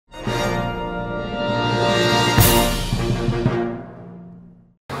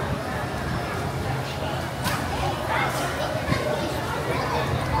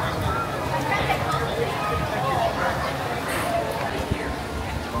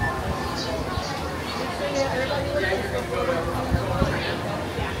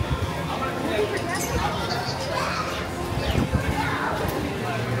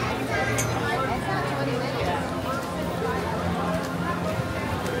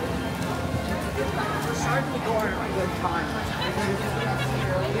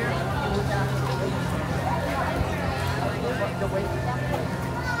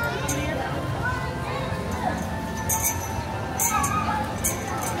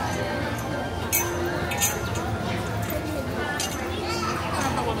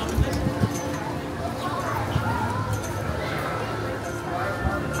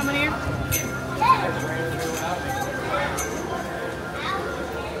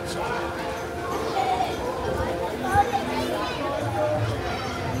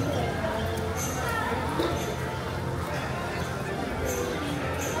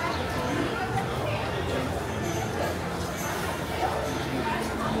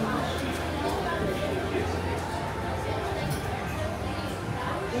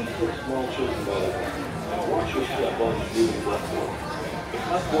Small children by the way. Watch your step on the moving platform. The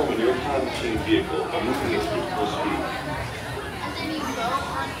platform and your time machine vehicle are moving at equal speed.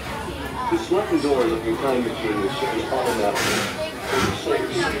 The sliding doors of your time machine will shut automatically.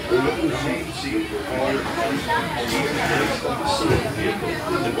 Remember the safety of your car and the interface of the sliding vehicle.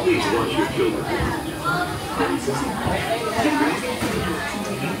 And please watch your children.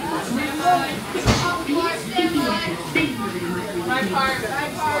 My part.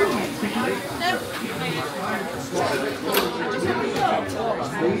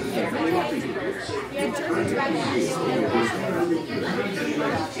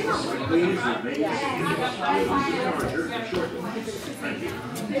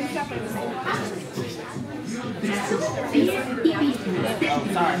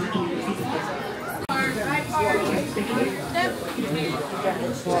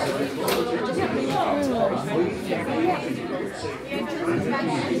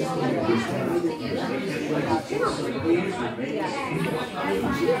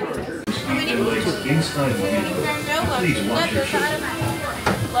 Inside the vehicle. Please watch your children.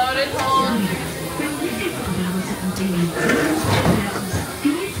 Loaded, hold.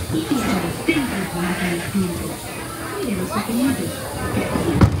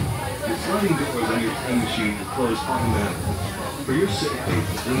 The sliding doors on your time machine will close automatically. For your safety,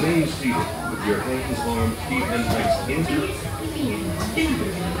 remain seated with your hands, arms, feet, and legs into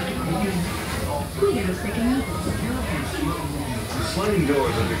the sliding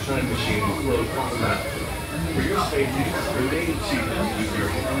doors on your time machine will close automatically. For your safety, remain seated with your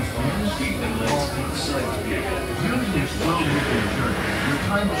hands, arms, feet, and legs inside the vehicle. During your slow-moving journey, your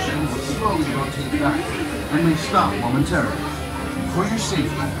time machine will slowly rotate back and may stop momentarily. For your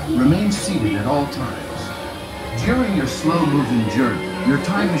safety, remain seated at all times. During your slow-moving journey, your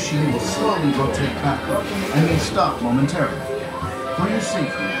time machine will slowly rotate backward and may stop momentarily. For your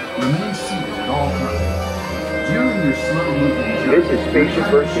safety, remain seated at all times. During your slow-moving journey, this is Spaceship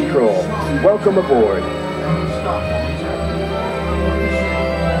Birth Control. Welcome aboard.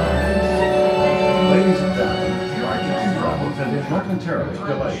 Ladies and gentlemen, flight travels and is momentarily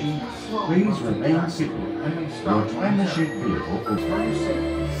delayed. Please remain seated. Your time machine vehicle will remain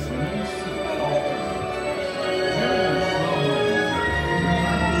seated at all times.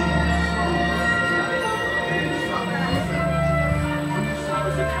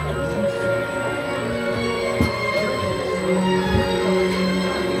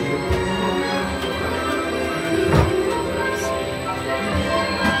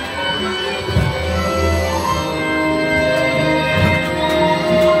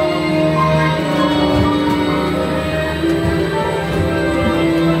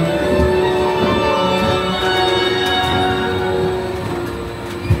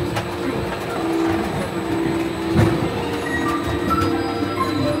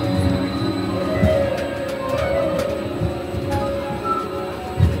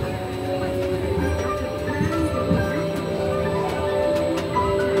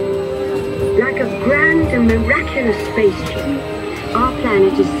 Like a grand and miraculous spaceship, our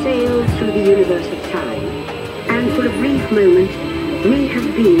planet has sailed through the universe of time, and for a brief moment, we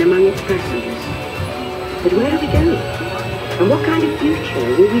have been among its passengers. But where are we going? And what kind of future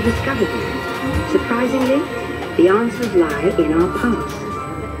will we discover there? Surprisingly, the answers lie in our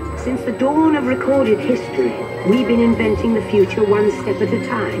past. Since the dawn of recorded history, we've been inventing the future one step at a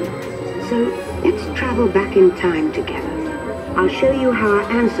time. So let's travel back in time together. I'll show you how our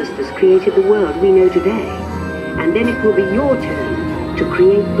ancestors created the world we know today, and then it will be your turn to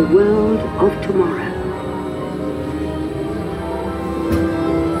create the world of tomorrow.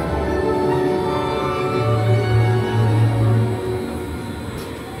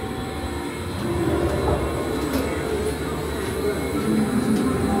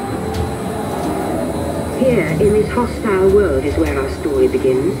 In this hostile world is where our story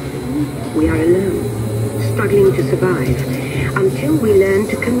begins. We are alone, struggling to survive, until we learn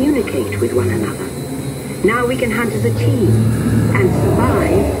to communicate with one another. Now we can hunt as a team and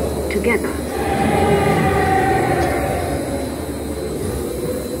survive together.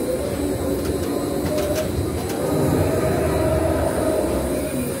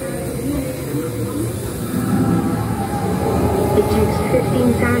 It takes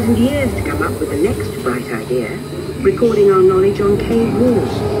 15,000 years to come up with the next bright idea, recording our knowledge on cave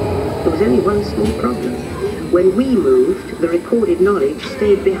walls. There was only one small problem. When we moved, the recorded knowledge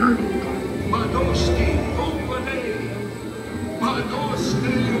stayed behind.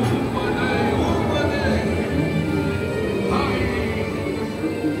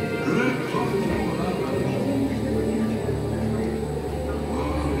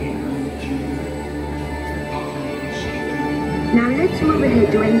 Now let's move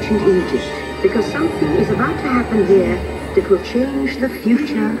ahead to ancient Egypt, because something is about to happen here that will change the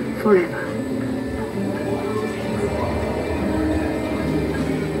future forever.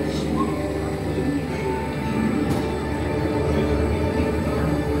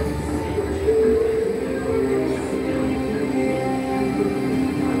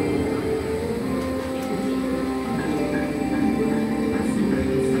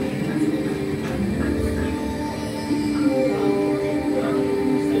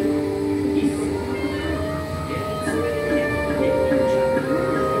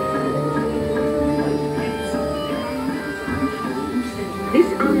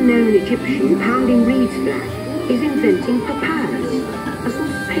 Unknown Egyptian pounding reeds flat is inventing papyrus, a sort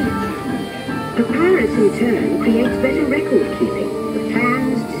of paper. Papyrus in turn creates better record keeping of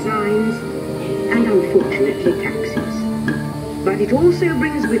plans, designs, and unfortunately taxes. But it also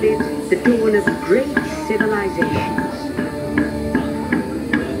brings with it the dawn of great civilizations.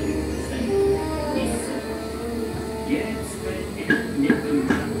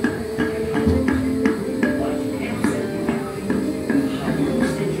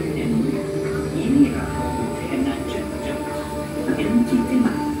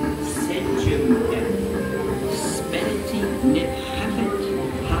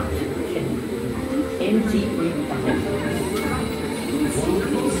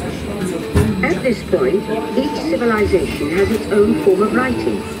 At this point, each civilization has its own form of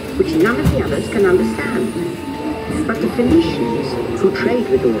writing, which none of the others can understand. But the Phoenicians, who trade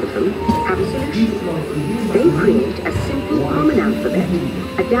with all of them, have a solution. They create a simple common alphabet,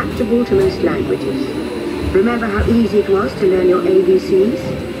 adaptable to most languages. Remember how easy it was to learn your ABCs?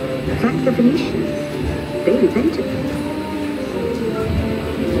 Thank the Phoenicians. They invented them.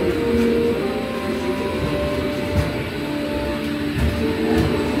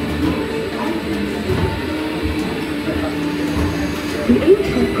 The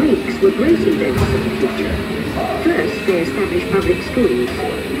ancient Greeks were great inventors of the future. First, they established public schools,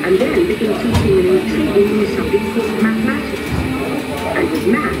 and then began teaching an intriguing new subject called mathematics. And with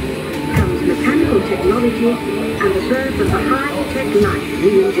math comes mechanical technology and the birth of the high-tech life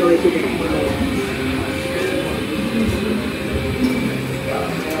we enjoy today.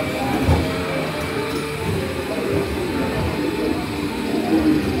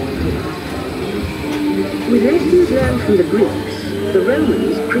 With lessons learned from the Greeks, the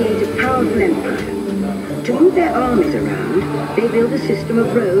Romans create a powerful empire. To move their armies around, they build a system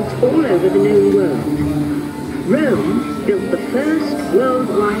of roads all over the known world. Rome built the first World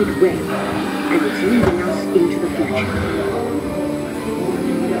Wide Web, and it's leading us into the future.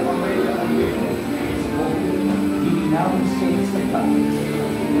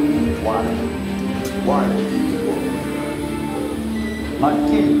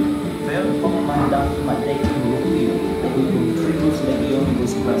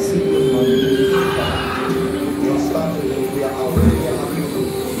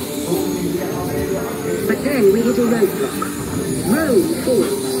 But then we hit a roadblock. Rome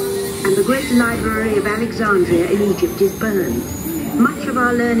falls, and the great library of Alexandria in Egypt is burned. Much of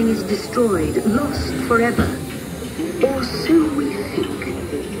our learning is destroyed, lost forever. Or so we think.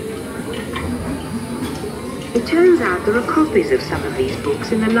 It turns out there are copies of some of these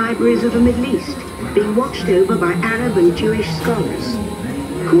books in the libraries of the Middle East, being watched over by Arab and Jewish scholars.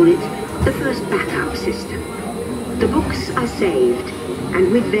 Call it the first backup system. The books are saved,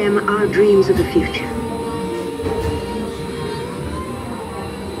 and with them our dreams of the future.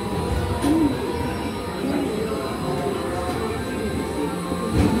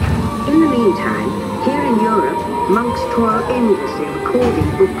 In the meantime, here in Europe, monks toil endlessly recording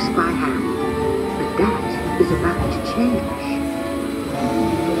books by hand. But that is about to change.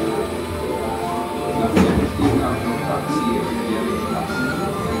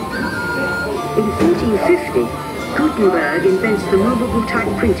 In 1450, Gutenberg invents the movable type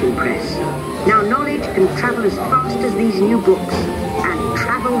printing press. Now knowledge can travel as fast as these new books, and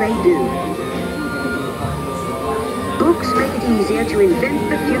travel they do. Books make it easier to invent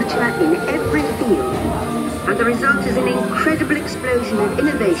the future in every field, and the result is an incredible explosion of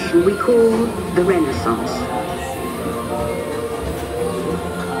innovation we call the Renaissance.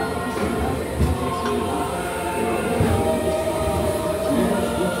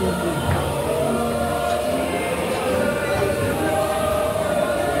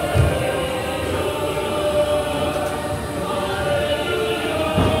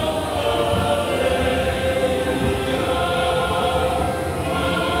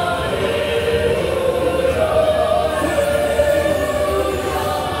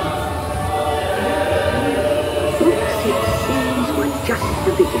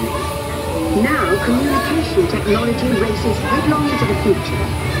 Communication technology races headlong into the future,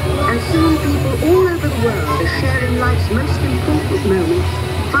 and soon people all over the world are sharing life's most important moments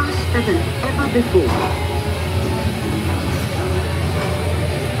faster than ever before.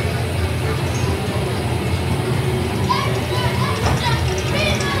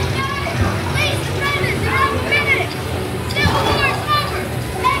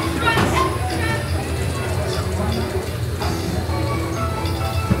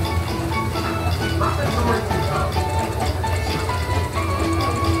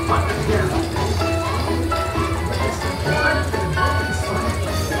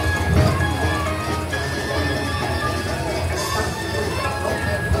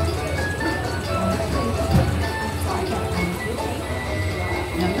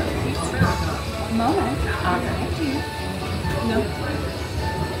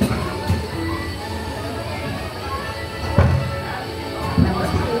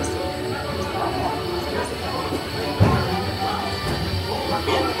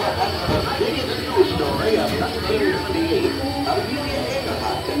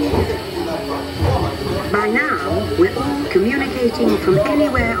 By now, we're all communicating from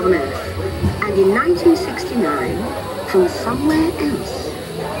anywhere on Earth, and in 1969, from somewhere else.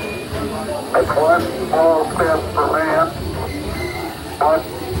 It's one small step for man, one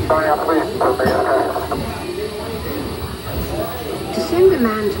giant leap for mankind. To send a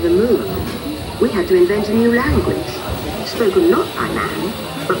man to the moon, we had to invent a new language, spoken not by man,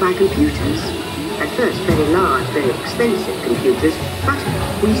 but by computers. At first, very large, very expensive computers, but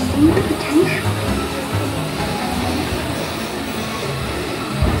we see the potential.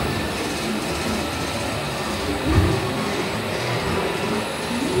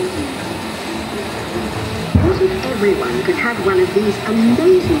 What if everyone could have one of these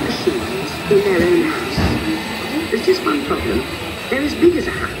amazing machines in their own house? There's just one problem. They're as big as a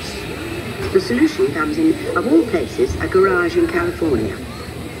house. The solution comes in, of all places, a garage in California.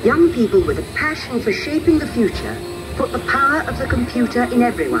 Young people with a passion for shaping the future put the power of the computer in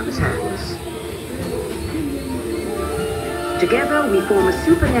everyone's hands. Together we form a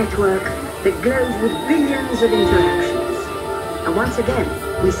super network that glows with billions of interactions. And once again,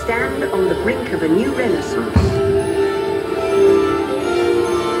 we stand on the brink of a new renaissance.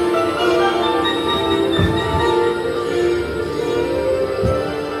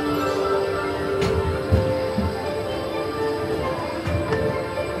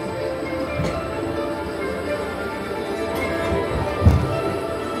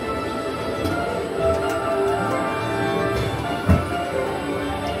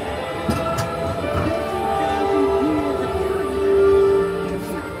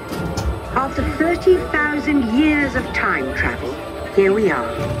 After 30,000 years of time travel, here we are,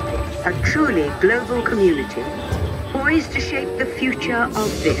 a truly global community, poised to shape the future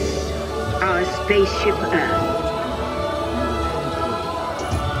of this, our spaceship Earth.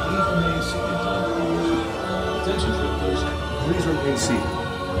 Attention, travelers. Please remain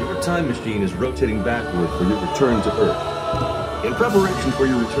seated. Your time machine is rotating backward for your return to Earth. In preparation for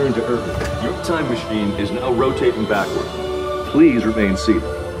your return to Earth, your time machine is now rotating backward. Please remain seated.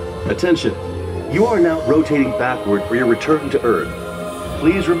 Attention, you are now rotating backward for your return to Earth.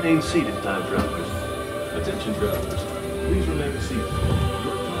 Please remain seated, time travelers. Attention, travelers. Please remain seated.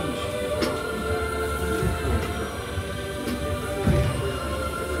 Your time machine is rotating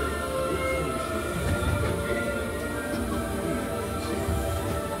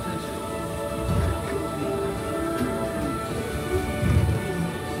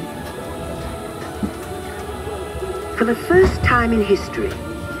backward. For the first time in history,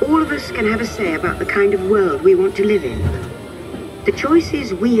 all of us can have a say about the kind of world we want to live in. The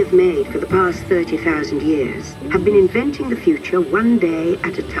choices we have made for the past 30,000 years have been inventing the future one day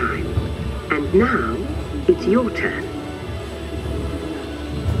at a time. And now, it's your turn.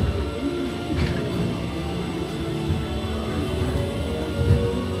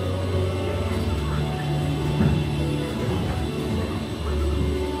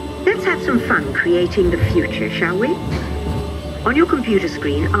 have some fun creating the future, shall we? On your computer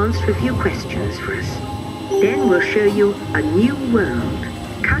screen, answer a few questions for us. Then we'll show you a new world,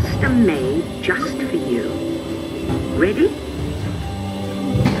 custom made just for you. Ready?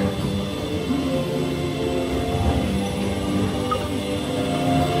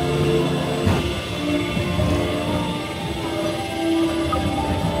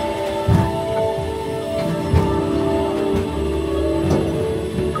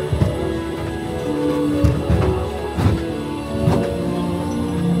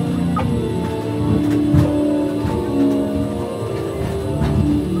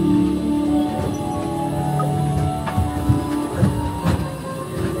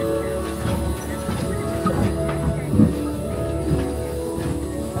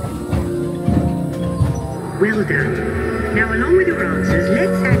 Well done. Now, along with your answers,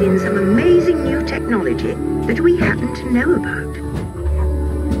 let's add in some amazing new technology that we happen to know about.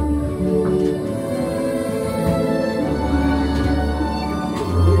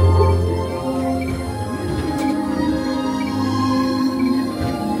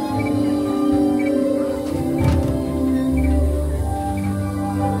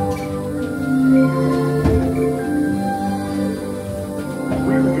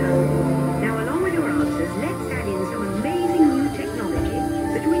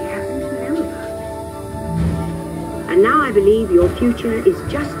 And now I believe your future is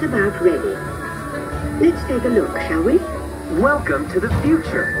just about ready. Let's take a look, shall we? Welcome to the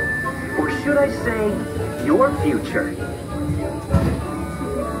future. Or should I say, your future.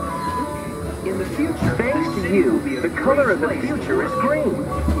 In the future, thanks to you, the color of the future is green.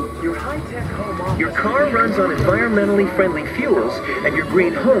 Your car runs on environmentally friendly fuels, and your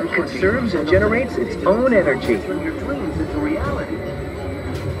green home conserves and generates its own energy.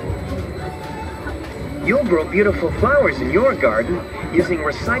 You'll grow beautiful flowers in your garden using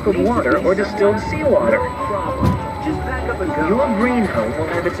recycled water or distilled seawater. Your green home will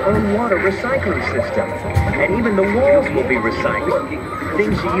have its own water recycling system, and even the walls will be recycled.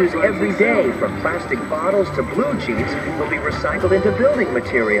 Things you use every day, from plastic bottles to blue jeans, will be recycled into building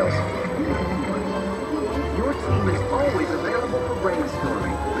materials. Your team is always available for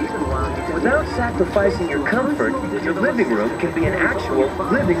brainstorming, even while without sacrificing your comfort, your living room can be an actual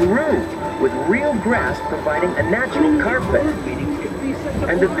living room, with real grass providing a natural carpet.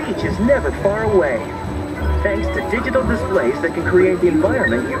 And the beach is never far away, thanks to digital displays that can create the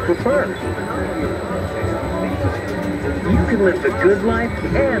environment you prefer. You can live the good life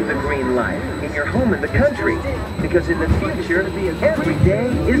and the green life in your home in the country, because in the future, every day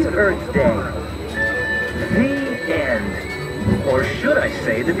is Earth Day. The end, or should I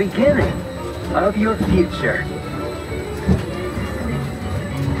say the beginning, of your future.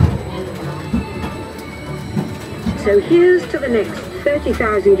 So here's to the next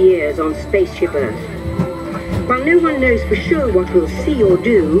 30,000 years on Spaceship Earth. While no one knows for sure what we'll see or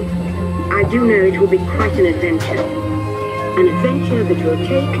do, I do know it will be quite an adventure. An adventure that we'll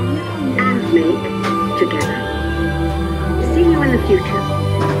take and make together. See you in the future.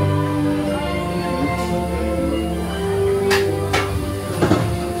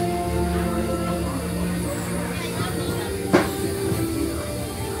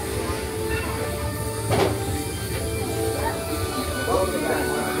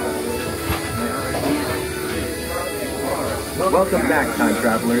 Welcome back, time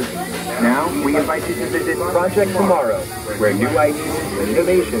travelers. Now, we invite you to visit Project Tomorrow, where new ideas and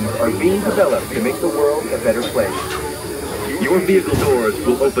innovations are being developed to make the world a better place. Your vehicle doors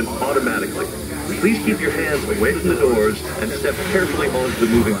will open automatically. Please keep your hands away from the doors and step carefully onto the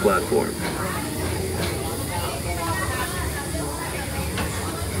moving platform.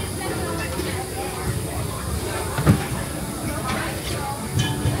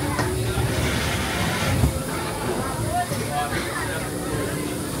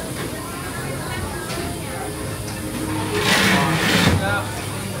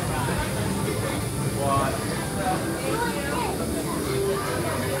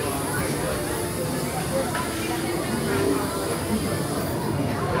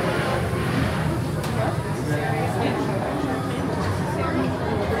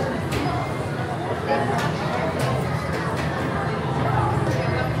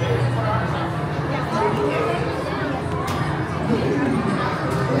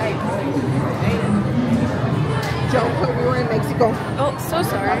 We were in Mexico. Oh, so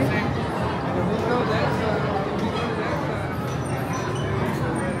sorry.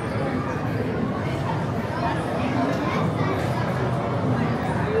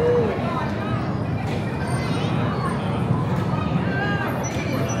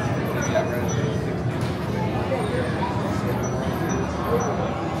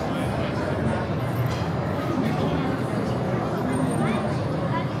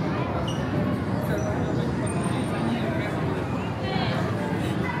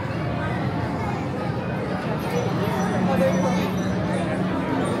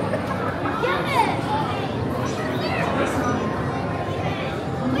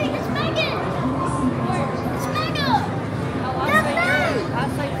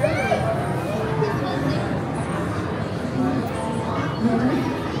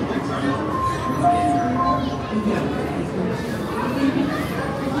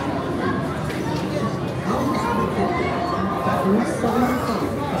 Miss